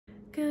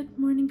Good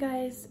morning,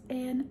 guys,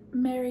 and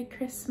Merry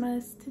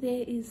Christmas.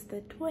 Today is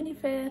the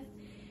 25th,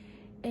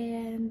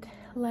 and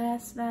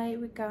last night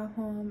we got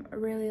home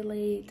really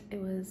late. It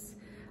was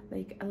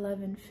like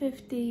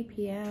 11:50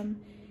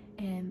 p.m.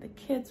 and the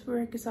kids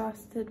were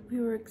exhausted. We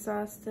were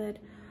exhausted.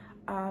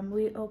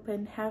 We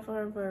opened half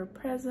of our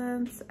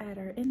presents at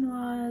our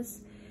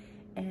in-laws,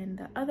 and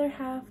the other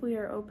half we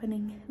are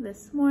opening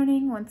this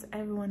morning once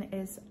everyone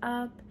is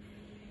up.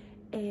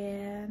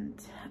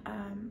 And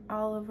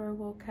Oliver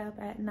woke up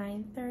at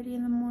 9:30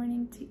 in the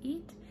morning to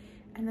eat,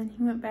 and then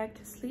he went back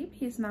to sleep.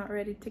 He's not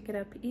ready to get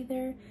up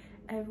either.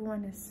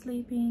 Everyone is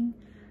sleeping,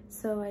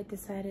 so I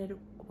decided,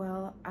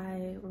 well,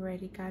 I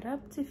already got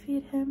up to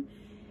feed him,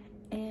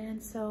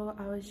 and so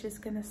I was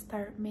just gonna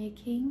start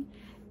making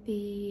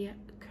the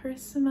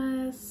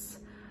Christmas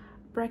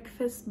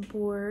breakfast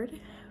board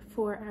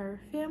for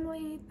our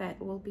family. That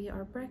will be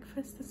our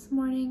breakfast this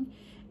morning.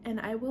 And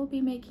I will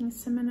be making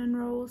cinnamon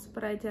rolls,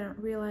 but I didn't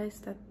realize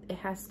that it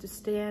has to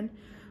stand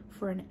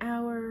for an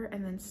hour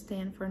and then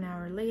stand for an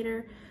hour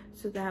later.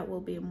 So that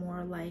will be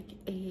more like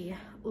a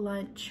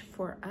lunch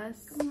for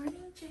us. Good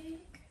morning,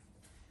 Jake.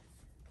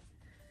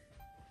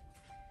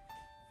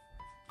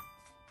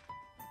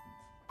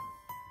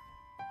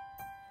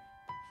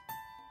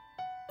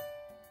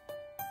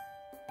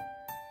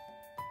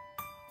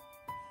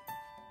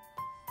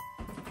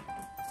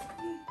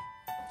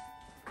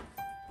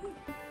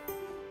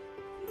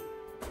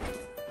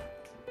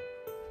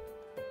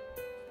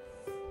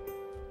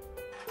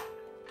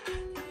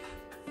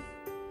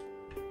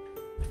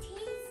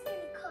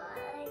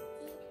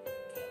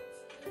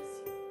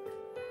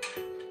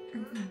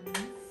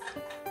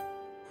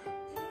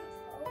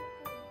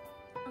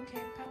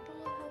 Okay, Papa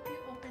will help you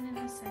open in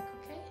a sec,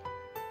 okay?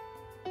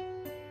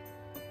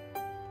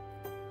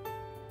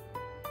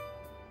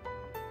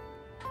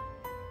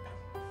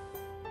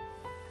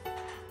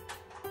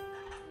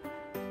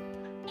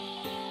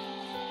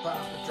 Paw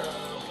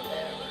Patrol,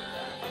 whatever,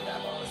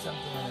 double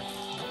something.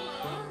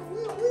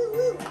 Woo.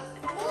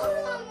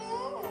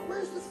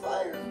 Where's the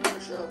fire?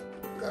 Marshall,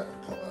 gotta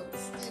pull out the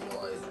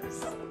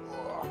stabilizers.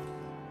 Oh.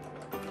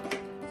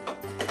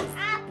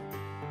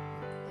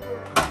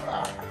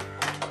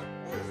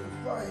 Where's the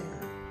fire?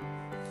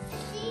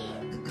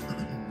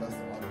 That's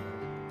the water.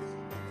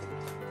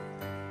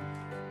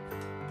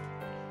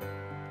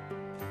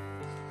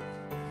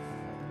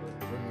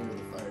 Bring me to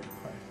the fire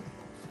department.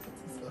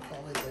 That's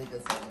all they take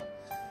us on.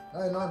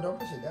 No, don't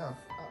push it down. Up.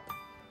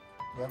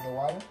 You have the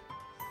water?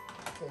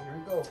 Okay, here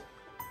we go.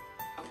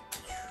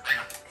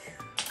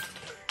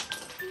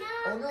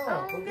 Oh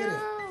no, go get it.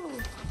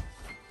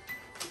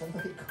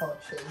 Somebody call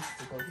Chase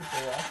to go get the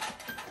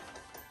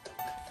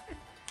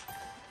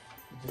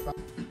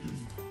water.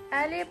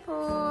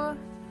 Alipu,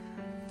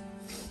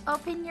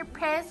 open your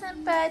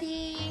present,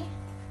 buddy.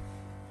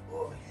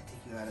 Oh, I gotta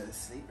take you out of the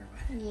sleeper,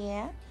 man.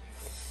 Yeah.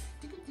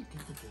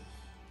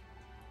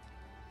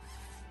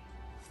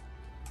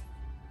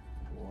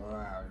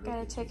 Wow.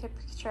 Gotta take a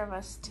picture of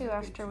us too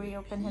after we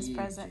open his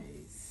present.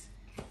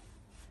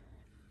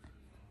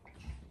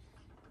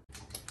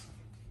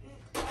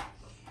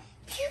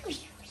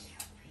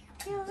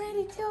 You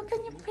ready to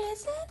open your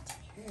present?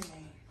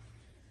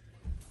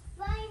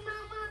 Bye,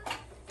 Mama.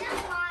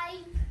 Bye.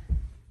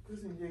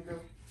 Listen,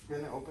 Jacob. You're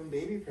gonna open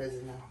baby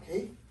present now,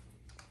 okay?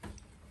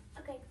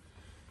 Okay.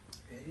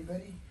 Ready,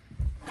 buddy?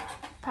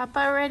 Papa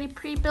already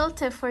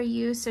pre-built it for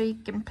you so you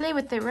can play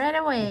with it right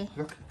away.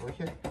 Look, over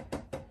here.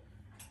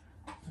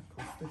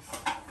 What's this?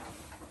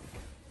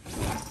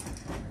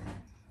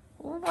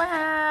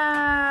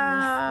 Wow!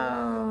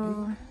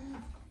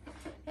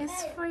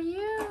 It's for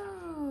you.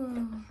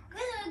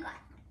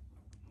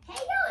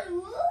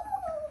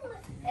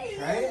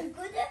 Try it?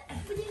 Thank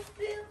you.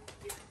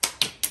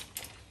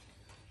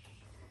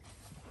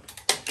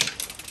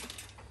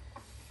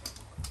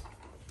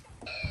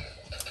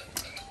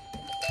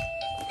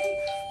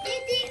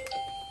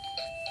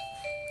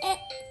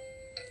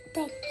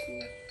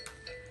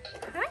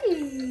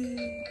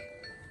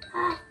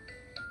 Hi.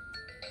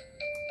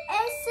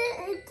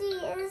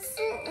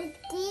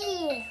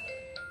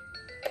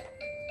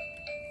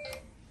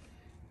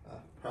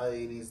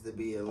 Probably needs to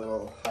be a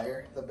little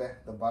higher, the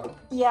bottom.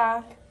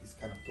 Yeah. He's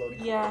kind of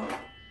floating. Yeah.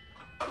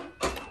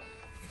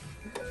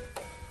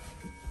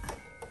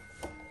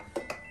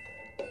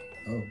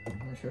 Oh,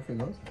 I'm not sure if it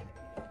goes.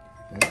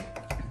 Does it?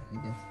 I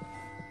guess.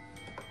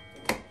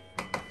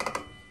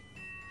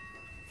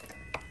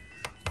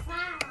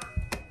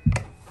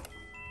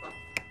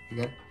 You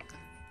got it?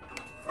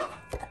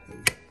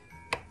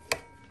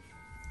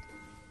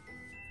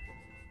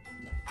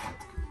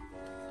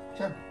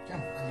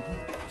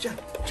 Jump.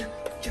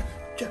 Jump.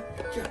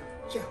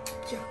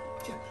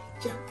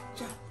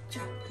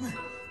 Come on.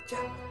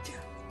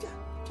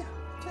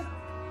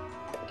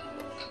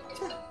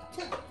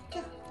 Jump.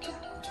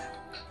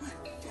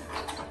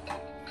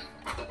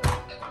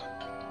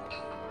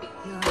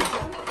 You want to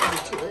jump? Is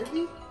it too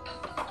early?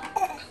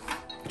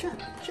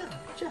 Jump.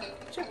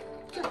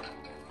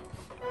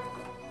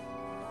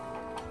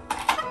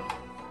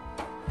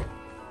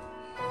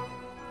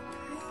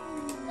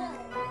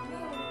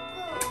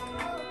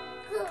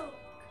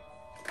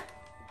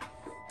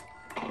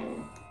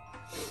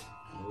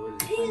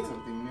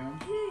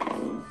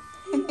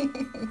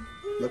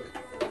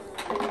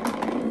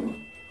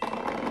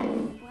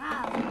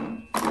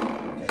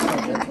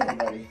 gentle,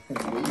 buddy.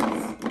 Please.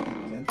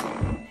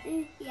 Gentle.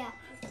 Yeah.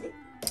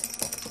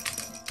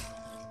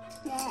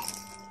 Yeah.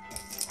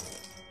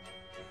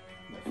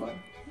 That fun?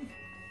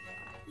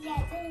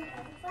 Yeah,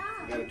 it's fun.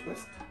 You got a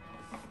twist?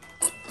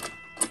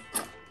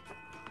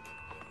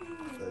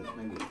 So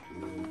maybe you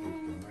can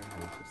learn how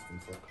to twist and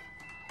stuff.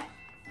 I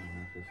don't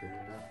know if you figured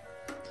it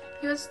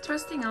out. He was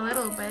twisting a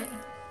little bit.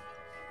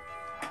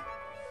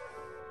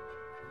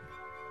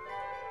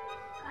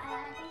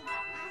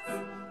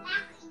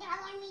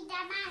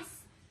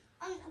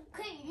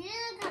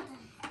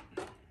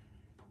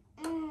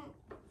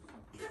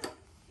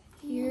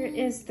 Here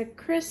is the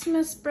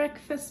Christmas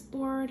breakfast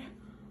board,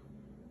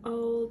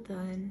 all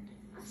done.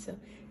 So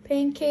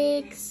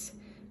pancakes,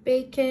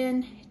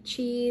 bacon,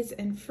 cheese,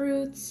 and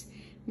fruits.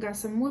 Got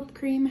some whipped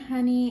cream,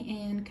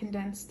 honey, and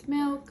condensed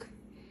milk.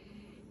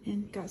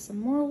 And got some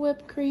more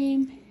whipped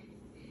cream.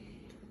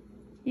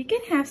 You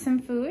can have some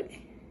food.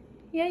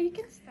 Yeah, you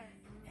can start.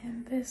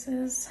 And this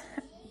is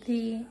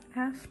the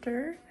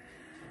after.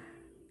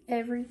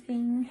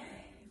 Everything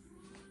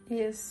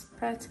is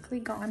practically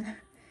gone.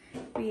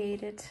 We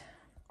ate it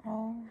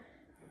all.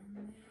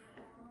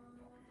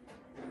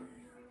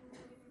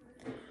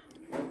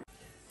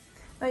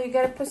 Oh, you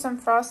gotta put some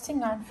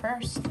frosting on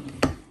first.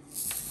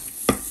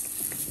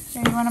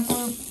 Here, you wanna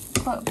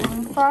put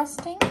blue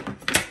frosting?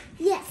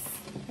 Yes.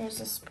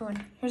 Here's a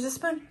spoon. Here's a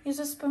spoon. Here's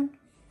a spoon.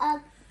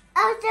 Oh,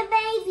 it's a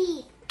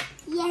baby.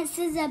 Yes,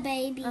 it's a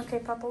baby. Okay,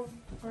 Papa.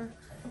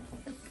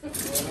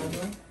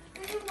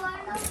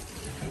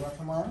 You want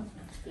some on?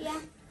 Yeah.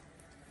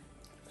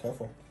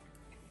 Careful.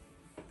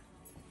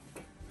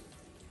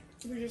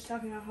 We were just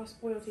talking about how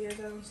spoiled he is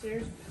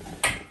downstairs.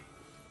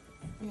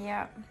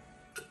 Yeah.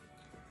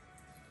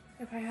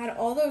 If I had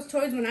all those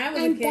toys when I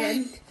was a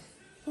kid.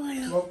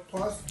 Well,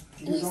 plus,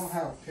 you don't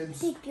have kids.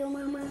 Thank you,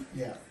 Mama.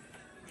 Yeah.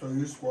 So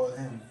you spoil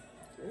him.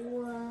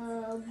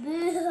 Whoa,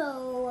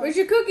 boo. Where's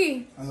your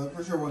cookie? I'm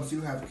pretty sure once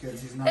you have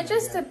kids, he's not It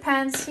just gonna get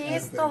depends. as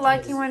He's big the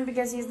lucky toys. one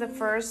because he's the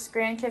first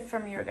grandkid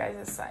from your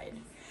guys' side.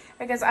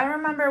 Because I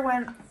remember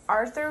when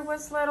Arthur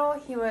was little,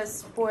 he was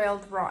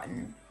spoiled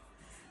rotten.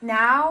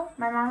 Now,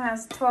 my mom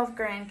has 12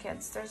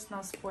 grandkids. There's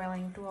no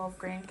spoiling 12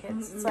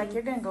 grandkids. It's like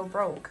you're gonna go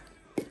broke.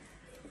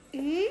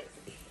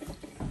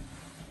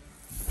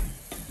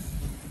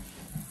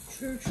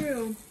 True,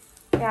 true.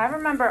 Yeah, I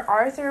remember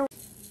Arthur.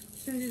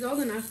 As soon as he's old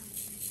enough.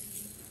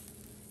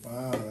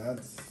 Wow,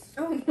 that's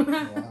Oh, a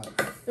lot.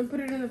 then put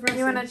it in the freezer.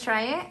 You wanna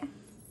try it?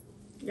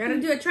 You gotta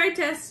do a try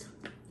test.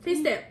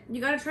 Taste it.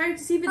 You gotta try it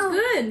to see if it's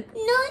good.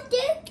 No,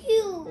 thank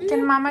you.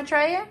 Can Mama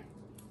try it?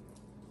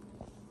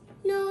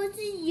 No, it's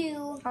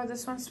you. Oh,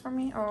 this one's for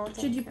me? Oh,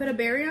 Should you put a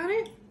berry on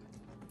it?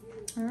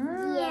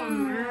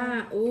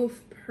 Yeah. Ah,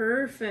 oof,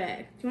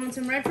 perfect. Do you want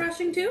some red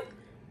frosting too?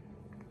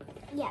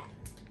 Yeah.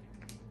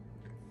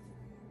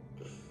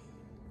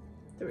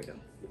 There we go.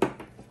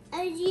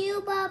 It's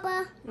you,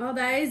 Papa. Oh,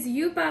 that is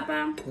you,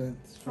 Papa.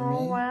 That's for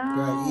Oh, me. wow.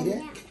 Do I eat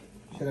it?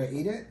 Should I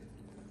eat it?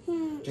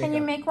 Can you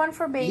Jacob, make one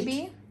for baby?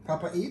 eat?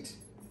 Papa, eat?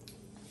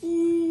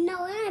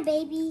 No, I'm a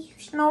baby.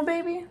 No,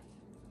 baby?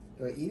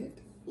 Do I eat it?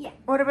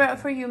 What about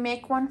for you?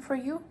 Make one for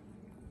you?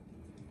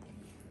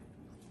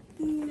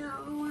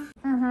 No.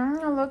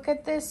 Look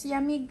at this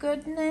yummy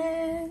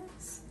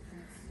goodness.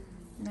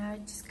 Now I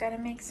just gotta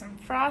make some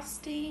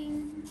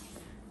frosting.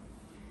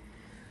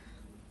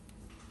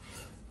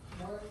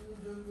 Why don't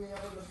you just be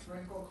able to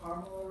sprinkle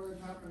caramel over the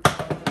top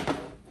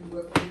and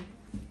whip cream?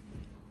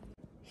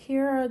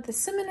 Here are the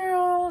cinnamon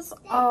rolls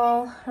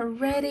all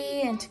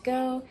ready and to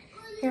go.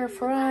 Here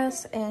for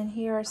us, and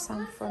here are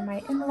some for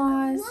my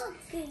in-laws.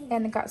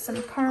 And I got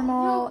some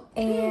caramel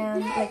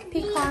and like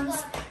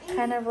pecans,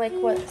 kind of like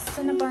what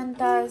Cinnabon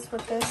does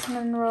with the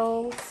cinnamon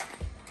rolls.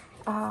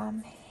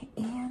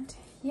 And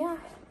yeah.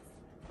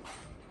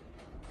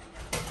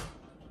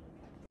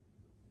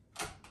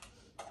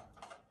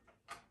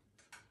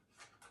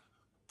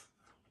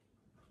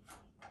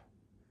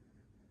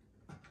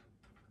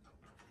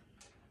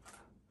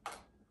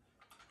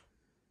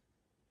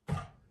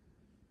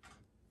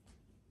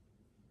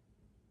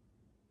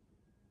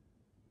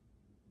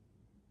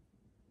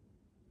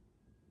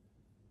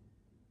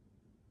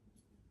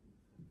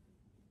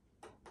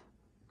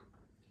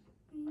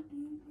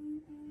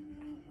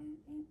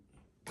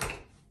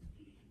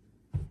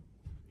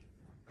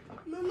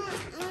 Mama,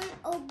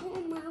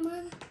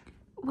 Mama.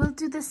 We'll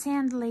do the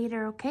sand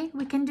later, okay?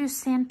 We can do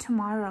sand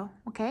tomorrow,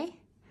 okay?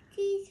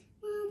 Please,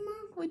 Mama.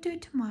 We'll do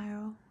it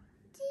tomorrow.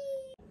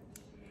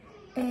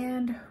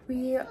 And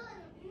we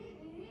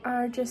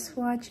are just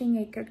watching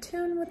a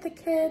cartoon with the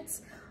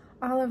kids.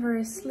 Oliver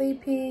is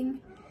sleeping,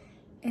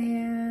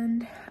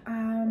 and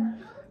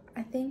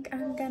I think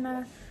I'm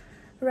gonna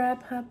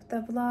wrap up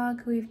the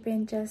vlog. We've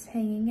been just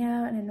hanging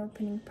out and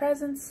opening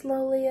presents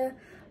slowly, a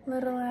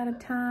little at a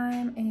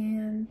time,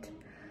 and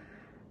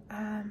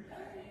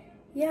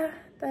yeah,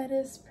 that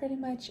is pretty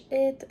much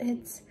it.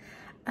 It's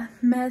a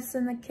mess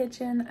in the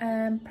kitchen.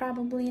 I'm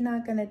probably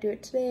not gonna do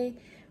it today,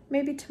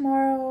 maybe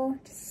tomorrow.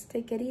 Just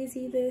take it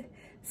easy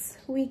this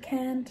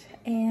weekend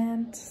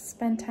and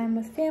spend time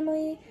with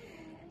family.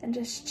 and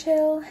just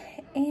chill.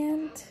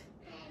 And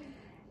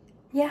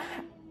yeah,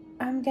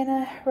 I'm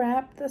gonna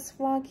wrap this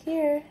vlog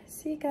here.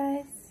 See you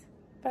guys.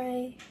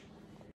 Bye.